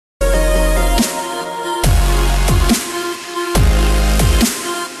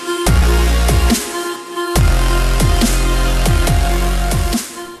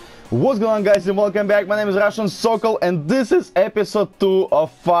What's going on, guys, and welcome back. My name is Russian Sokol, and this is episode 2 of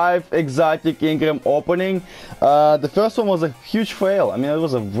 5 exotic Ingram opening. The first one was a huge fail. I mean, it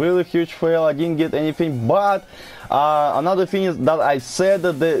was a really huge fail. I didn't get anything, but another thing is that I said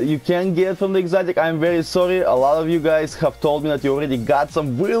that you can get from the exotic. I'm very sorry. A lot of you guys have told me that you already got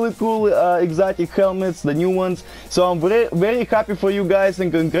some really cool exotic helmets, the new ones. So I'm very happy for you guys, and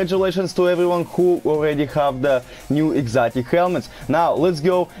congratulations to everyone who already have the new exotic helmets. Now let's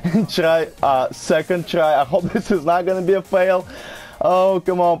go and try a second try. I hope this is not gonna be a fail. Oh,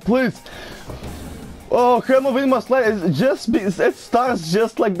 come on, please. Oh, Helm of Inmas Light, it starts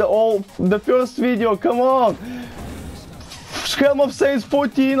just like the first video. Come on. Helm of Saints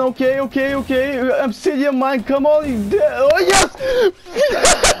 14, okay. Obsidian Mine, come on. Oh, yes!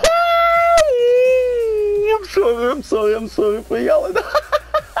 I'm sorry for yelling.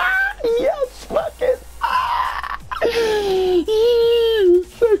 Yes, fuck it.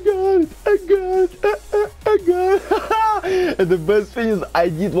 I got it. And the best thing is I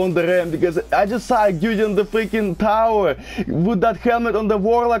did want the ram, because I just saw a dude on the freaking tower with that helmet on the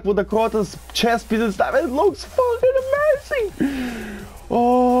Warlock with the Crota's chest piece and stuff. It looks fucking amazing.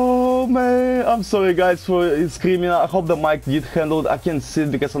 Oh man, I'm sorry guys for screaming. I hope the mic did handle it. I can't see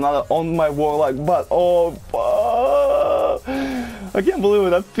it because I'm not on my Warlock, but oh I can't believe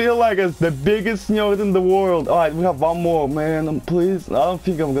it. I feel like it's the biggest nerd in the world. Alright, we have one more, man. Please, I don't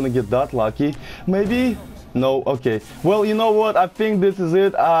think I'm gonna get that lucky. Maybe? No, okay. Well, you know what? I think this is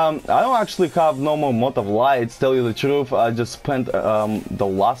it. I don't actually have no more Mod of Lights, tell you the truth. I just spent the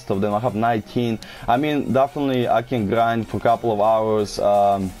last of them. I have 19. I mean, definitely I can grind for a couple of hours.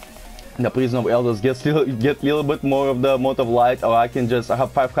 The Prison of Elders get a little bit more of the Mod of Light, or I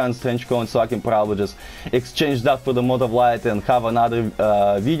have 500 Strange Coins, so I can probably just exchange that for the Mod of Light and have another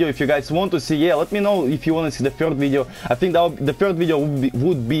video. If you guys want to see, yeah, let me know if you want to see the third video. I think the third video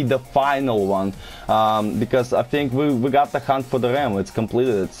would be the final one, because I think we got the hunt for the ram. It's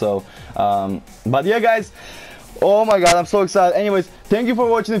completed. So, but yeah, guys. Oh my god, I'm so excited. Anyways, thank you for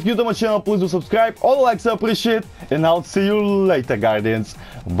watching. If you're new to my channel, please do subscribe. All the likes I appreciate. And I'll see you later, Guardians.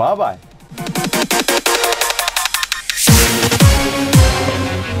 Bye bye.